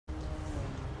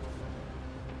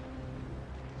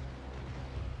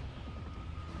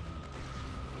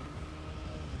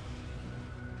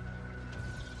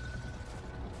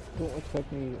Don't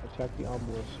attack me, attack the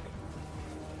obelisk.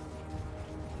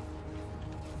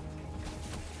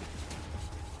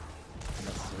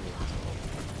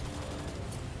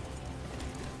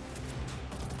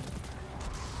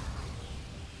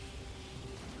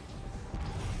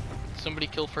 Somebody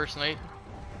kill first knight.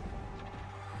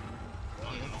 I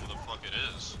don't even know what the fuck it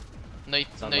is.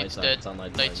 Knight's dead.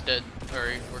 Knight's dead.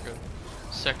 Alright, we're good.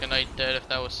 Second knight dead if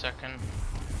that was second.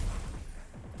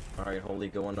 Alright, Holy,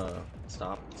 go on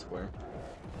stop square.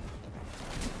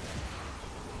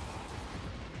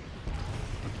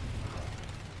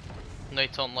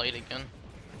 Knight's on light again.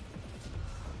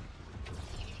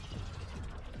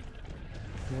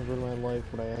 Never in my life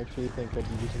would I actually think I'd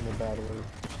be using the battler.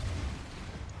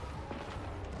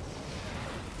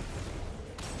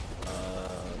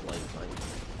 Light.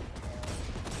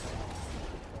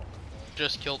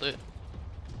 Just killed it.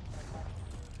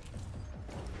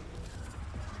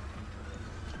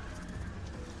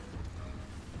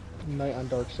 Knight on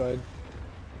dark side.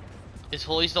 Is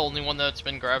Holy's the only one that's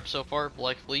been grabbed so far?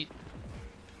 Black Fleet?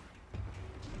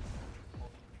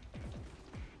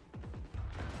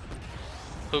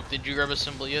 Hope, did you grab a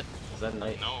symbol yet? Is that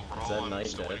Knight? No, bro, is that I'm Knight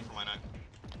still dead? waiting for my knight.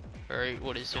 Alright,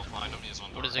 what is it? Still find him, he's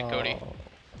on What is dark. it, Cody?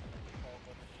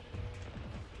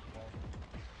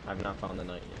 I've not found the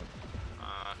Knight yet.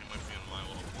 He might be in my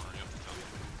little corner, you have to tell me.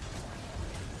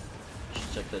 You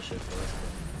should check that shit first.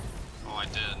 Oh, I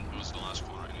did. It was the last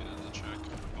corner I needed to check.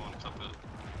 Go on, cup it.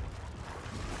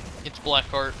 It's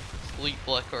Blackheart. Fleet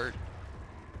Blackheart.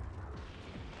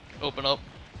 Open up.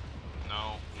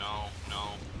 No.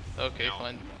 Okay, No.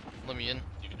 fine. Let me in.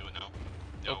 You can do it now.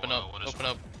 Yo, Open up. what is Open it?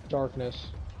 up. Darkness.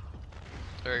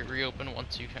 Alright, reopen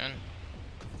once you can.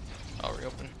 I'll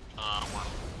reopen.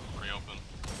 We're reopen.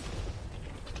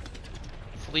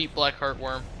 Fleet Blackheart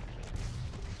Worm.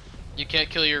 You can't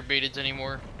kill your baiteds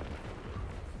anymore.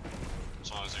 As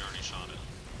long as they already shot it.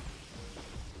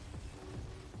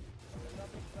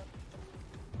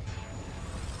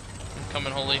 I'm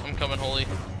coming, Holy. I'm coming, Holy.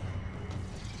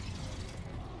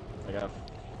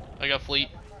 I got Fleet.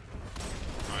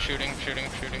 Right. Shooting.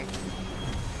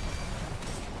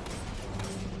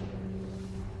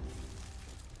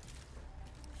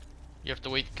 You have to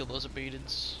wait to kill those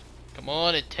abateds. Come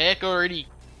on, attack already!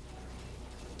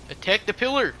 Attack the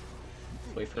pillar!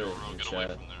 Wait for it Bro, in get away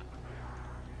chat. from there.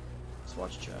 Just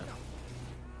watch chat.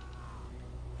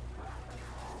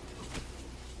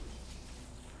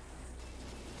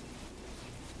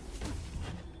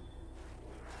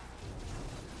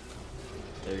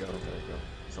 There you go.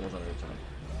 Someone's on your time.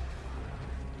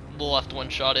 The left one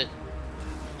shot it.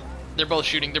 They're both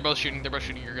shooting,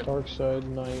 you're good. Dark side,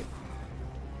 Knight.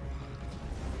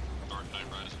 Dark Knight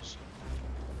Rises.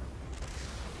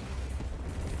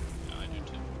 Yeah, I do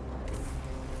too.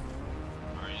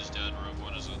 Alright, he's dead, Rogue.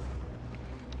 What is it?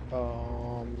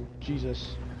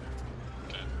 Jesus.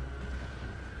 Okay.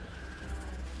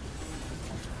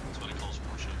 That's what he calls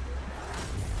worship.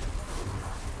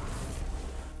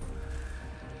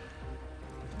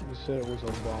 You said it was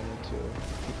Obama too.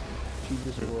 She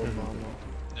just were Obama.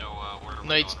 Yo, where are we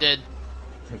Knight's going? dead.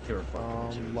 I think they were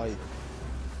fucking Light.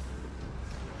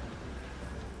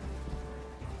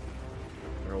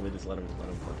 Or we just let him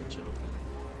fucking chill.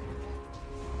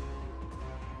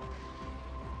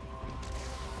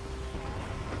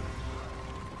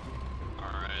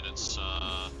 Alright, it's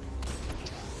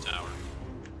tower.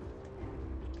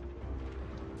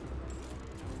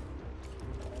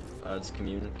 It's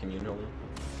commune holy.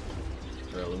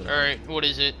 Or Illuminati. Alright, what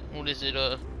is it?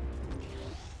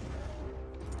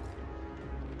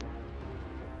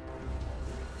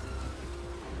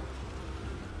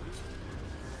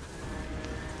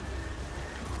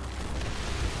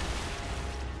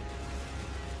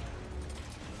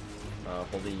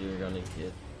 Holy, you're gonna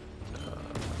get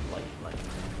light.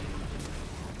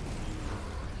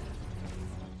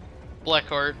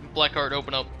 Blackheart,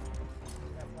 open up.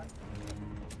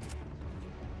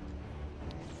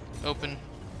 Open.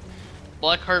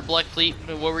 Blackheart, Black Fleet,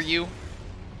 what were you?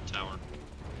 Tower.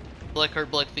 Blackheart,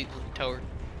 Black Fleet, tower.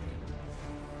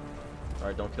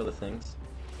 Alright, don't kill the things.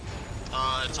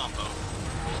 It's on boat.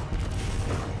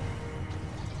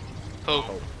 Pope.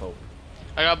 Hope.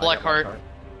 I got Blackheart.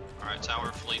 Alright,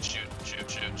 tower, fleet, shoot.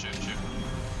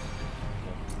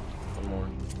 One more.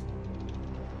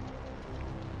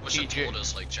 Wish it TJ. told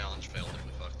us, like, challenge failed and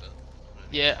we fucked it.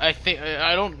 Yeah,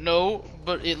 I don't know,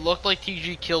 but it looked like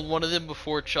TG killed one of them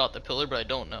before it shot the pillar, but I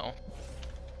don't know.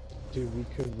 Dude, we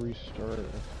could restart it.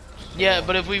 Yeah,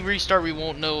 but if we restart, we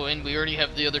won't know, and we already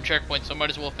have the other checkpoint, so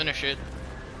might as well finish it.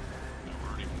 Yeah, we're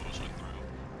already mostly through.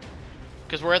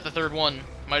 Because we're at the third one.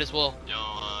 Might as well. Yo,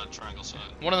 triangle side.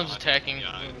 One of them's attacking,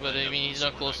 Yeah, but I mean, he's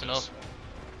not close I enough.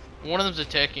 guess. One of them's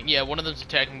attacking, yeah, one of them's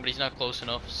attacking, but he's not close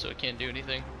enough, so it can't do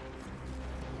anything.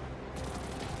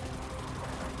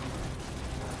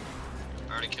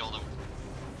 I already killed him.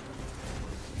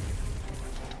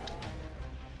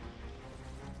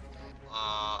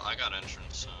 I got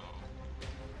entrance, so.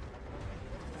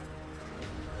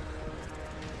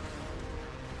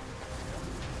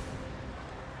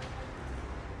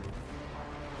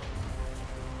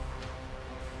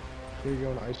 Here you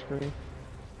go, an ice cream.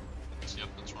 Yep,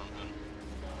 that's where I'm good.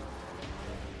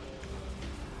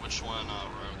 Which one,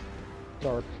 Rogue?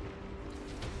 Dark.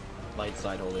 Light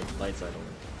side holding. Light side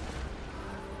holding.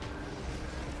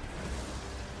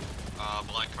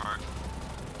 Black card.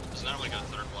 Isn't that like a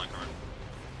third black card?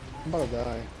 I'm about to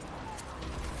die.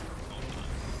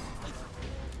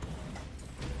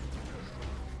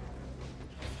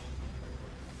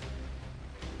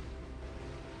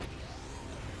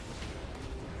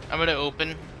 I'm gonna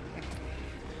open.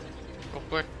 Real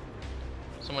quick.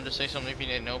 Someone just say something if you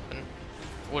didn't open.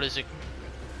 What is it?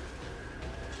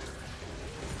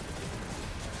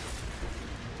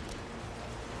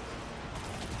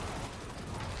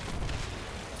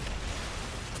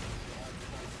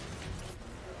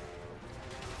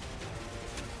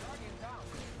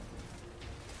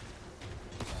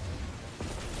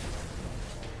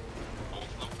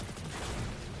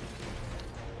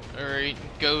 Alright,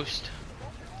 ghost.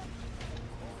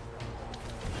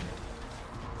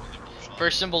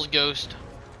 First symbol's ghost.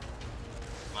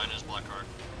 Mine is black card.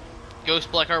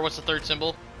 Ghost, black heart, what's the third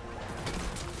symbol?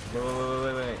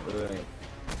 Wait.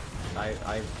 I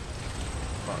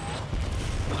fuck.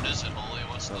 What is it, Holy?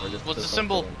 What's No, the... we're just What's the pissed off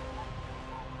symbol? going.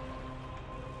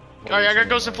 Alright, I got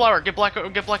ghost and flower. Get black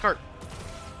heart.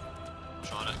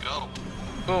 Shot it, go.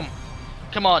 Boom.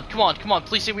 Come on.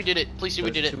 Please say we did it. Please say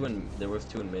we did it. There was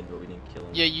two in mid, but we didn't kill him.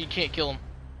 Yeah, you can't kill him.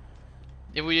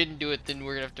 If we didn't do it, then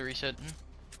we're gonna have to reset.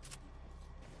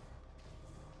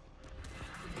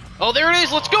 Oh, there it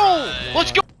is. Let's go. Alright.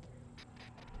 Let's go.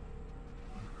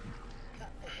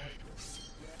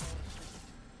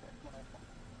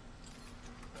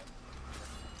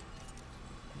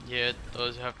 Yeah, it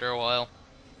does after a while.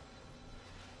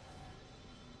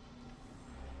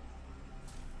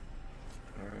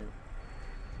 Alright.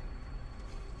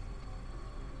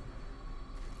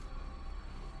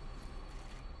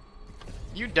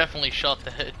 You definitely shot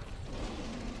the head.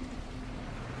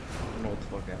 I don't know what the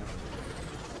fuck happened.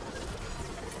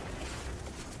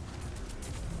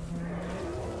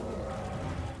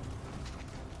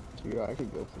 Dude, I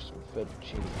could go for some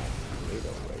fettuccine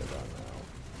tomato right about now.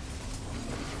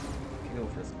 I can go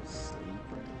for some sleep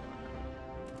right now.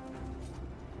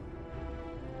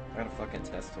 I got a fucking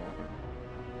test over.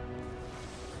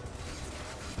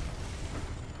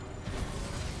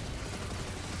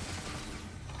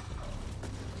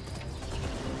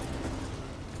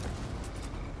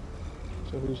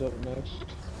 So who's up next?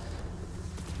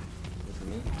 Is it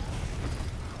me?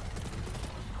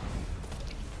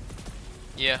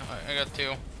 Yeah, I got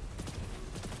two.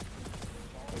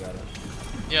 I got it.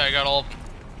 Yeah, I got all of them.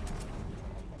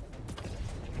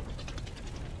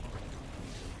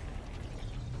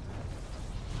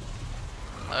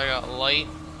 I got light.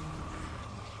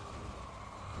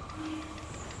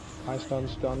 High stun,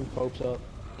 Pope's up.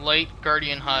 Light,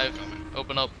 Guardian, Hive.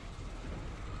 Open up.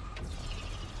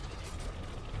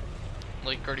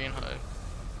 Light, Guardian, Hive.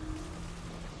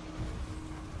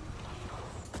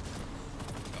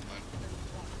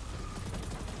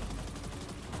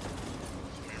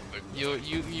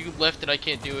 You left it. I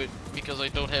can't do it because I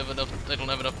don't have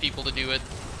enough people to do it.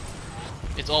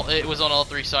 It was on all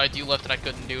three sides. You left and I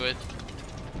couldn't do it.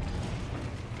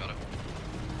 Got it.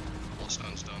 All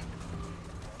stun's done.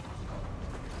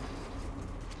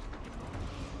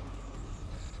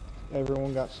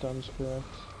 Everyone got stuns, correct?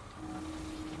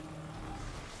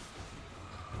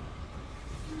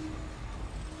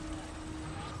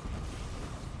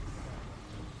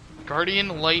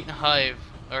 Guardian, Light, Hive.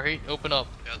 Alright, open up.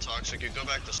 Yeah, Toxic, you go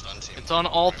back to stun team. It's on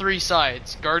all three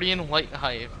sides. Guardian, Light,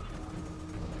 Hive.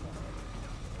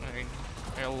 Alright.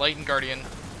 I got Light and Guardian.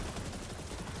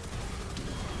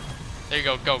 There you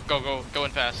go. Go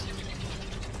in fast.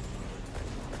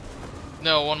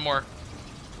 No, one more.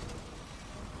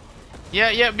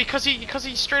 Yeah, because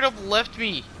he straight up left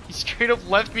me. He straight up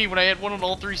left me when I had one on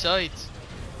all three sides.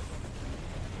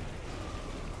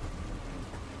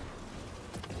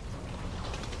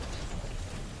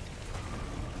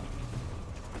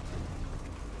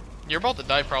 You're about to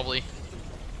die, probably.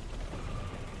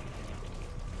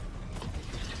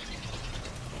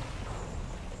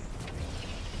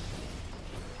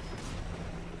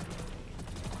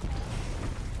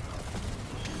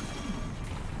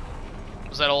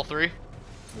 that all three?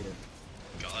 Yeah.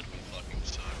 God, we fucking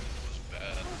suck. It was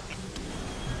bad.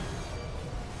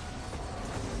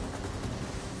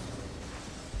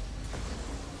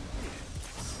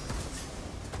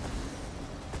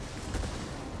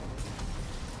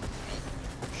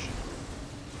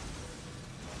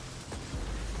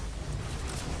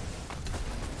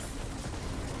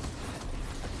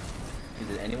 Dude,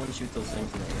 did anyone shoot those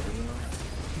things in the air? You know?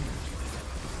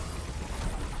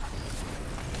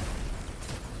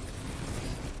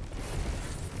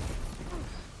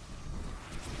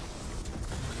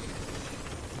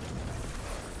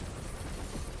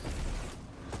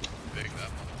 Big that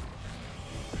one.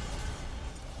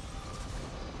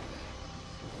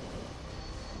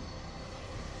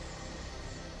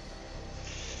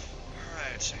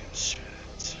 Alright, same shit.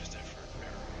 Different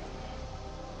area.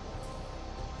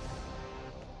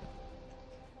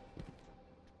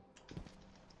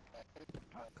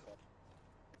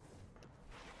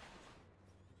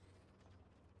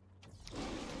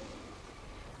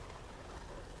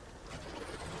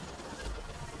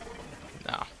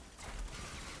 No.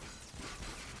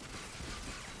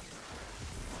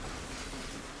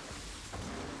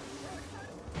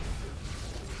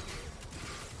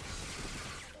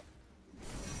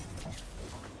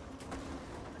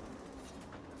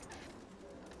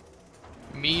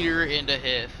 Meter and a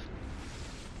half.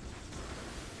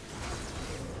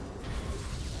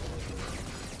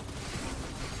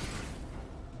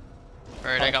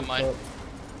 Alright, I got mine. Up.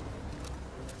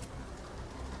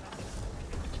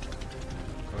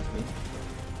 Towards me.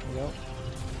 Yep.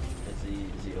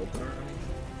 Is he open already?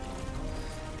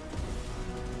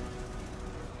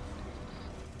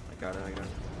 I got it.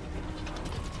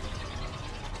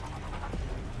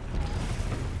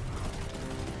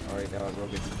 Alright, now I'll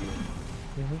get to you.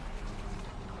 Mm-hmm.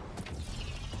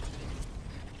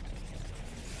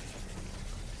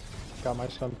 Got my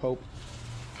son Pope.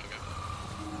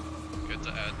 Okay. Get to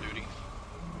add duty.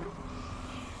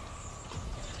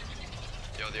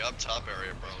 Yo, the up top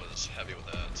area, bro, is heavy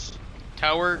with ads.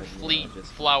 Tower, Yeah, fleet,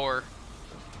 just- flower.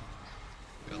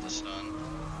 Got the stun.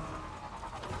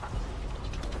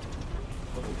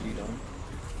 What have you done?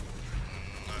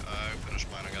 I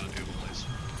finished mine. I gotta do place.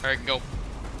 Alright, go.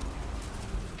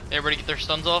 Everybody get their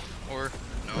stuns off? Or.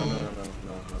 No. No.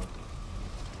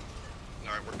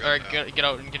 Alright, we're good. Alright, now. get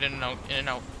out and get in and out. In and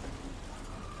out.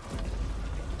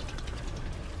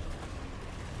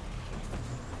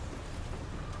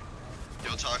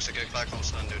 Yo, Toxic, get back on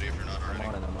stun duty if you're not already.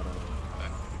 I'm on it.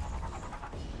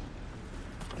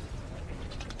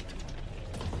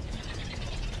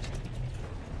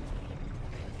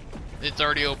 Okay. It's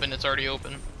already open, it's already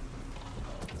open.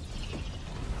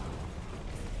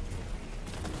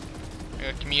 I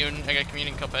got commune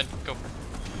and cuphead. Go.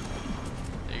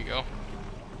 There you go.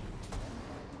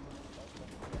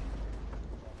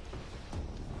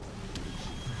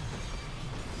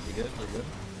 You good? We're good?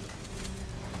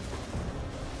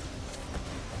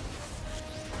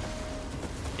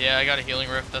 Yeah, I got a healing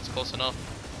rift, that's close enough.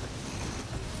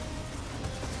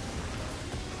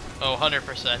 Oh,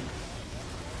 100%.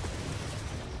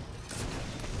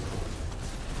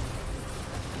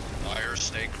 Fire,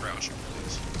 stay crouching,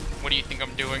 please. What do you think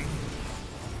I'm doing?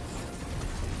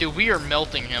 Dude, we are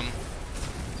melting him.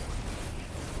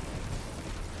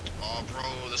 Oh,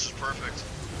 bro, this is perfect.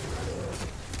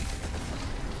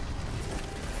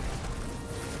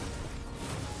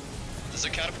 Does the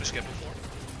canopy skip before?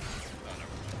 Oh, never mind.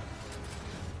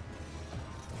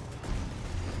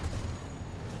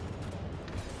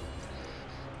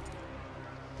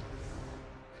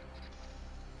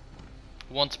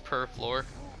 Once per floor.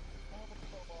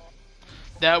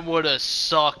 That would've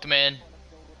sucked, man.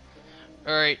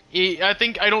 Alright, I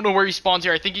don't know where he spawns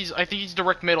here. I think he's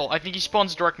direct middle. I think he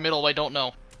spawns direct middle, I don't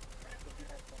know.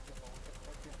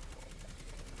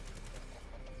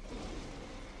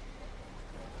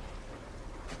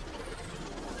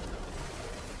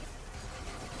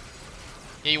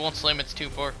 Yeah, he won't slam, it's too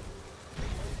far.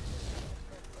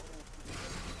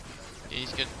 Yeah,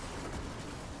 he's good.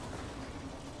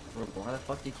 Bro, why the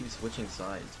fuck do you keep switching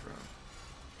sides, bro?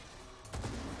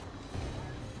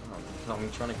 Oh,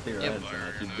 I'm trying to clear Yep. edge and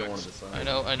I keep going to the side. I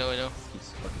know. Keeps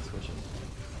fucking switching.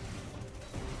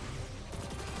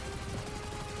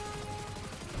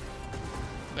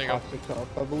 There you go. Toxic up,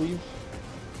 I believe.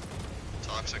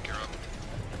 Toxic, you're up.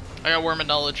 I got worm and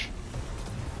knowledge.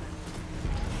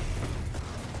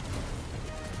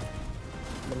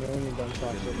 I'm the only done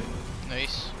toxic.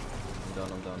 Nice.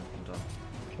 I'm done.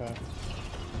 Okay.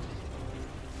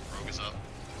 Rogue is up.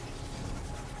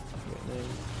 Get in.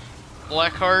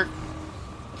 Blackheart,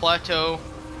 Plateau,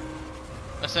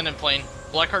 Ascendant Plane.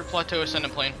 Blackheart, Plateau,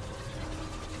 Ascendant Plane.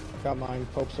 Got mine.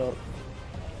 Pope's up.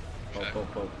 Okay.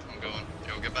 Pope. I'm going.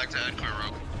 Yo, get back to Ed Clear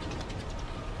Rogue.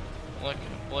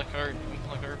 Black heart,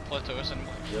 plateaus, and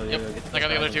Yo, yep. get I got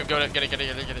the other triangle. two. Go to get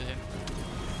it.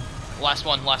 Last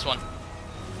one.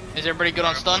 Is everybody good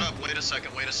on stun? Hold up, wait a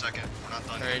second. We're not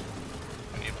done Alright. yet.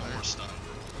 We need one more stun.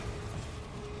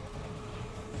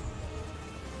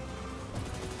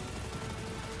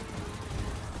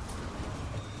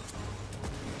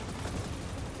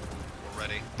 We're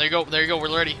ready. There you go,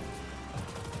 we're ready.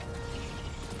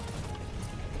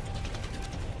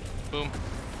 Boom.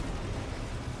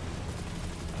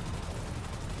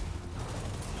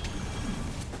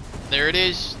 There it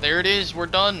is, we're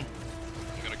done.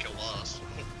 I'm gonna kill Lost.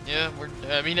 Yeah,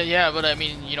 but I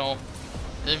mean, you know,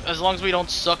 as long as we don't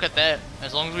suck at that,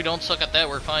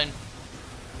 we're fine.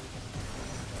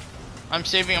 I'm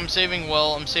saving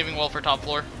well for top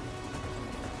floor.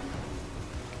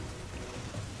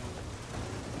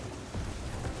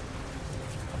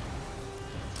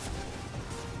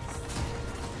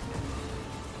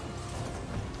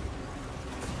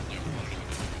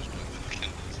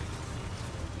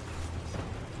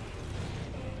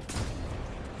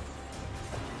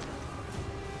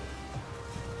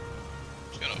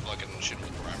 Just gonna fucking shoot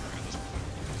with primary at this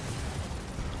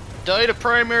point. Die to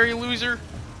primary, loser.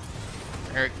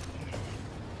 Eric.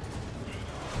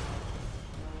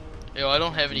 Yo, I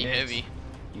don't have any heavy.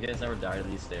 You guys ever died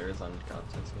of these stairs on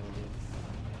content game?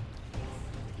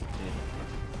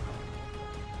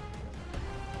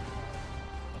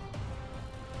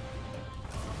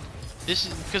 This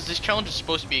is because this challenge is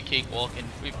supposed to be a cakewalk, and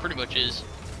it pretty much is.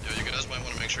 Yo, you guys might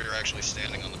want to make sure you're actually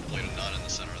standing on the plate and not in the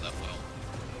center of that well.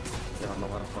 Yeah, I'm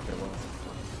not a fucking well.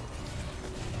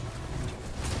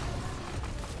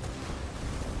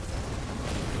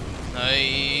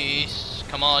 Nice.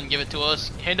 Come on, give it to us.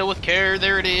 Handle with care.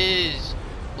 There it is.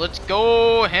 Let's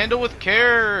go. Handle with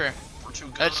care. We're too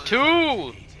good. That's 2.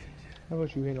 How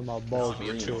about you handle my balls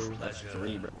That's with three. yours? That's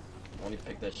 3, bro. I want you to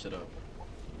pick that shit up.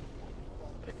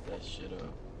 Pick that shit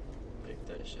up.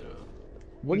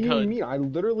 What do you God. mean? I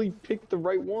literally picked the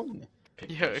right one. Pick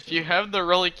Yeah, that if shit you up. have the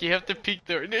relic, you have to pick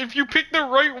the. If you pick the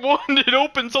right one, it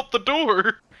opens up the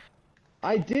door.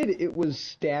 I did. It was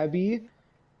stabby,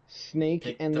 snake,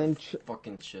 Pick and the then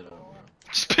fucking shit up, bro.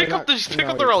 Just pick We're up the. not- Just pick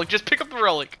no, up the relic. Just pick up the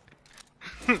relic.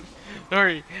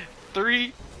 Alright,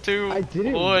 3, 2, I did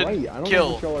it 1. right. I don't know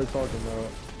Kill. what y'all are talking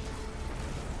about.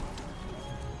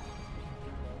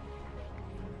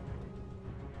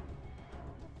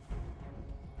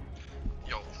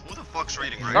 Yo, who the fuck's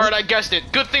reading right? Alright, I guessed it.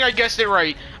 Good thing I guessed it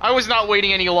right. I was not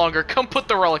waiting any longer. Come put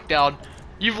the relic down.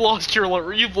 You've lost your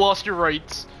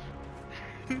rights.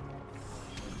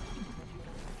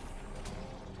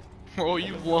 Bro,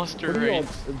 you've lost your What do y'all,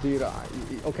 rights.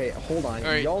 dude? Okay, hold on.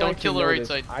 Alright, Y'all don't actually kill the know right this.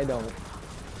 side. I don't.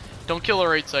 Don't kill the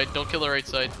right side. Don't kill the right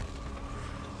side.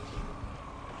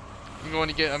 I'm going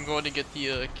to get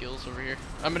the kills over here.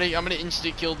 I'm gonna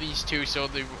instant kill these two so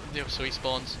so he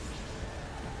spawns.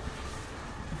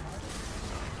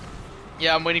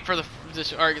 Yeah, I'm waiting for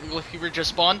this. Alright, Cliffkeeper just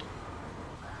spawned.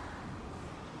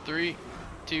 3,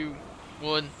 2,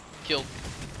 1, kill.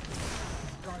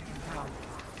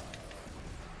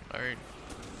 Alright.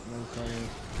 Okay.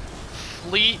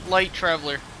 Fleet Light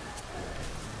Traveler.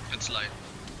 It's light.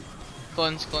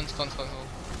 Cleanse.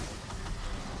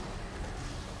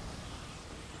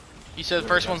 You said the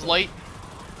first one's light?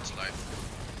 It's light.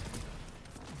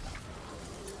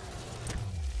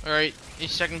 Alright,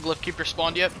 is second Glyph Keeper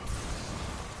spawned yet?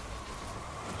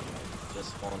 Just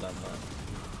spawned on that.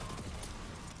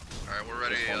 Alright, we're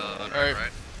ready, on Alright.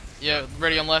 right? Yeah,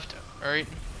 ready on left. Alright.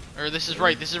 Or this is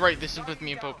right, this is with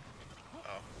me and Pope.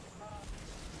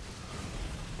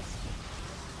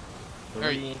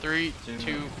 Alright, 3,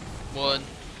 2, 1,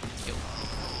 kill.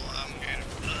 Oh, I'm getting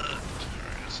Alright,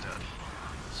 it's dead.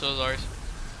 So is ours.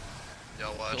 Yo,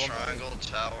 Kill him. triangle,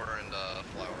 tower, and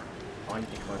flower. On the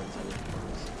cards,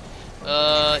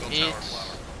 Triangle, tower,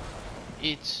 flower.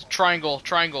 It's triangle.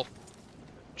 Triangle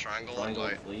and Triangle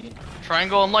light. fleet.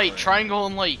 Triangle and light, triangle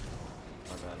and light.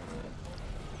 My bad.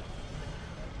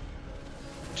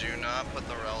 Do not put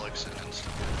the relics in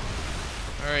instantly.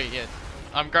 Alright, yeah.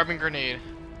 I'm grabbing grenade.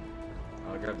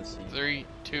 I'll grab the seed. 3,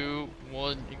 2,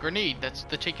 1, grenade, that's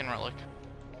the taken relic.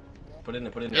 Put it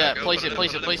in. Yeah, go, place put it, it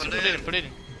place in, it, put it place it, in, put it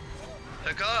in.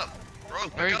 Pick up! Bro,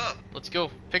 pick Alright, up! let's go.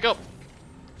 Pick up.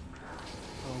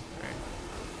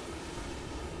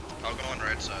 I'll go on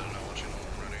right side and I'll let you know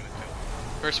when I'm ready to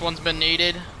kill. First one's been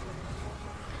naded.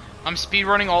 I'm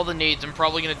speedrunning all the nades. I'm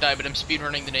probably gonna die, but I'm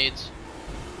speedrunning the nades.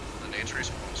 The nades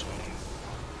respawn, so...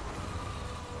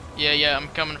 Yeah, I'm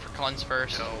coming for cleanse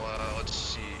first. Yo, let's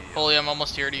see... Holy, I'm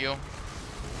almost here to you.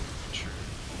 Sure.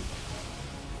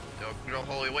 No,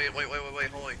 holy, wait,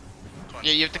 holy. Cleanse.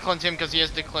 Yeah, you have to cleanse him because he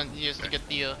has to cleanse. He has to get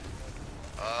the.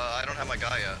 I don't have my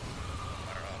guy yet.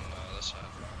 On this side.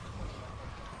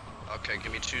 Okay,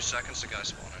 give me 2 seconds to guy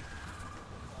spawning.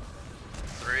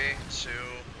 3, 2,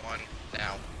 1,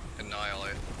 now.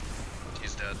 Annihilate.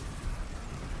 He's dead.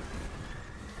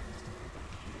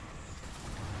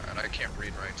 Alright, I can't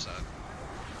read right side.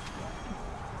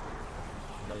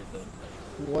 No, he's dead.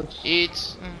 What's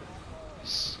It's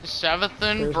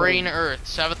Savathun There's Brain a- Earth.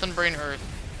 Savathun Brain Earth.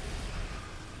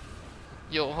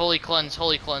 Yo, holy cleanse,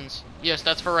 holy cleanse. Yes,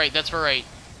 that's for right. That's for right.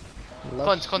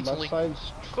 Cleanse, cleanse, left holy. side's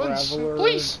Cleanse, Traveler,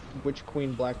 please. Witch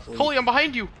Queen, Black Fleet. Holy, I'm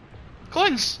behind you.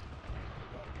 Cleanse.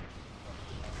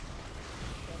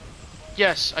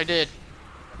 Yes, I did.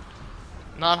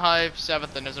 Non-hive,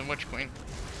 Savathun as in Witch Queen.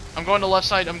 I'm going to left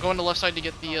side. I'm going to left side to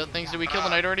get the things. Did we kill the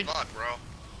knight already? Fuck, bro.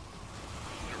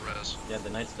 Your res. Yeah, the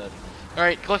knight's dead. All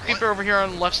right, Cliff Keeper over here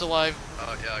on left's alive.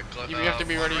 Yeah, Cliff. You have to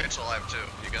be ready. Right's alive too.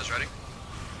 You guys ready?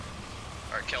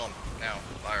 Alright, kill him. Now.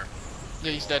 Fire.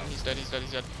 Yeah, he's dead. He's dead. He's dead.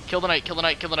 He's dead. Kill the knight. Kill the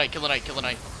knight. Kill the knight. Kill the knight. Kill the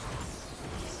knight.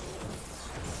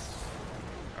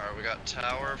 Alright, we got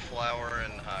tower, flower,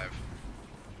 and hive.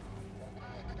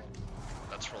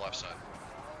 That's for left side.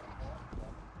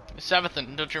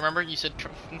 Savathun, don't you remember? You said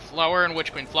flower and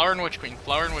Witch Queen. Flower and Witch Queen.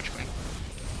 Flower and Witch Queen.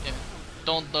 Yeah.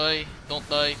 Don't die. Don't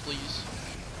die, please.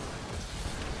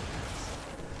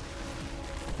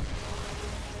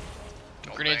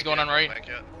 Don't Grenade's bank going yet, on right. don't bank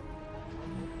yet.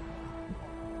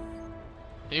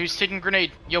 He's taking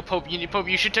grenade. Yo, Pope,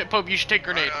 you should take Pope. You should take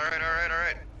grenade.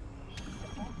 Alright.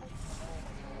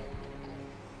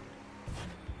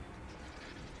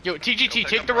 Yo, TGT, pick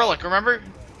take up the relic. relic.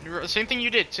 Remember? Same thing you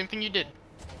did. Same thing you did.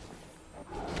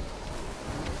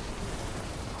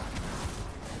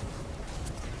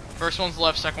 First one's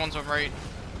left. Second one's on right.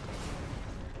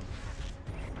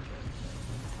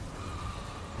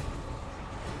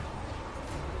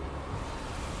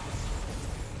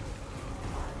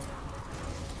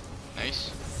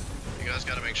 Nice. You guys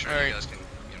gotta make sure Alright. you guys can,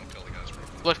 kill the guys.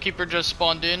 Left keeper just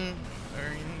spawned in.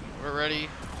 We're ready.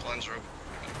 Cleanse rope.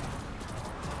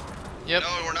 Yep. No,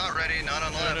 we're not ready. Not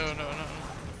on left. No.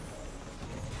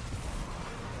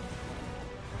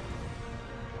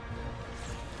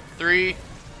 Three,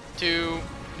 2,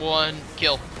 1,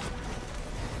 kill.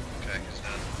 Okay,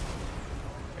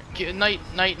 he's dead.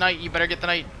 Knight, you better get the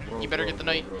knight. You better get the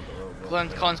knight.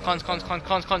 Cleanse. Cleanse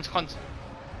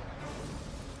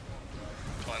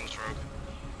rope.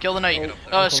 Kill the knight.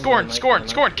 Oh, Scorn, kill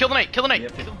the knight. You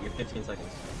have 15 seconds.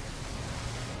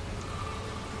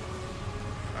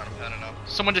 Alright, I'm panning up.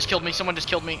 Someone just killed me.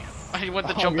 I went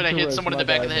to Oh, jump and I get hit your someone in the res,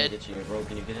 back of the my head. Get you, bro.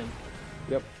 Can you get him?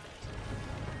 Yep.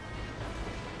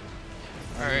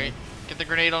 Alright, get the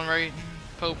grenade on right.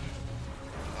 Pope.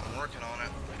 I'm working on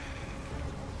it.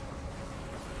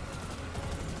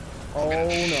 Oh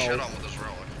Shit no. on with this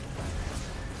relic.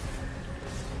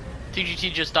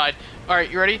 TGT just died. Alright,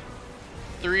 you ready?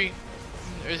 3.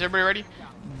 Is everybody ready?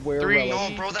 Where 3,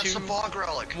 relic? No, bro, that's 2, the bog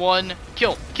relic. 1,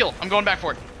 kill. I'm going back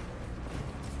for it.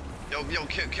 Yo,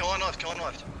 kill on left.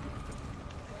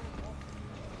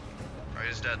 Alright,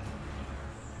 he's dead.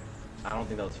 I don't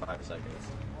think that was 5 seconds.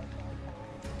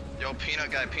 Yo, peanut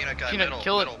guy, Peanut, middle,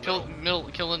 kill it. middle.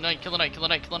 Kill the knight. Kill the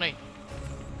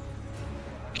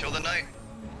knight.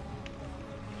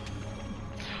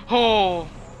 Oh.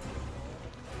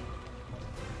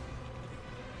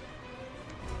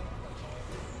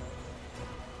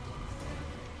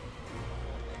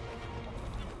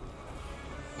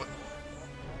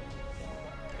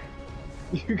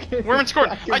 You can't We're in scorn.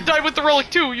 back I and- died with the relic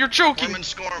too. You're joking. We're in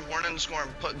scorn.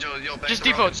 Put, yo, bank Just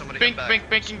the relic and depot. somebody Bank head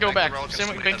back. and go Bank the back. relic and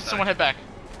somebody Someone head back.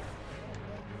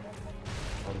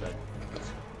 I'm dead.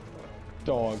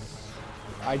 Dog.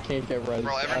 I can't get res.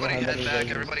 Bro, I don't everybody have head any back.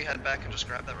 reses. Everybody head back and just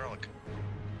grab that relic.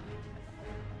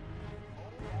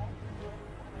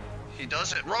 He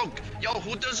does it. Rogue! Yo,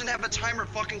 who doesn't have a timer?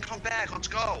 Fucking come back. Let's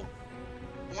go.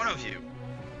 One of you.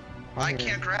 I I'm here.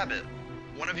 can't grab it.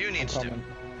 One of you I'm needs to. coming.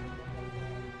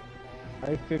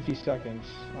 I have 50 seconds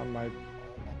on my.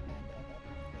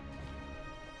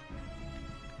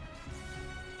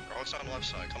 Rogue's on left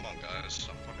side. Come on, guys.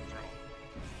 Stop fucking throwing.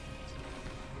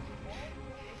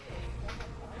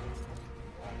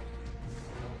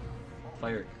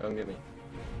 Fire, come get me.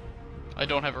 I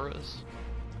don't have a res.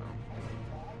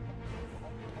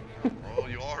 Bro,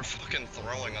 you are fucking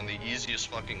throwing on the easiest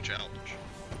fucking challenge.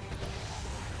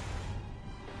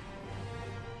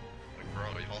 Like,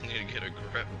 bro, y'all need to get a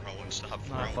grip, bro, and stop I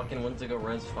throwing. fucking went to go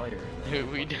res fire. and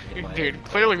then Dude, hit my dude, head.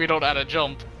 clearly we don't know how to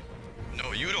jump.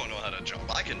 No, you don't know how to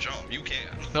jump. I can jump. You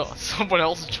can't. No, someone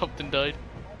else jumped and died.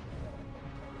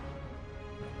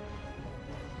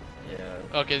 Yeah.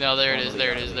 Okay, no, there it Oh, is, no,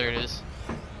 there it yeah, is, yeah. there it is.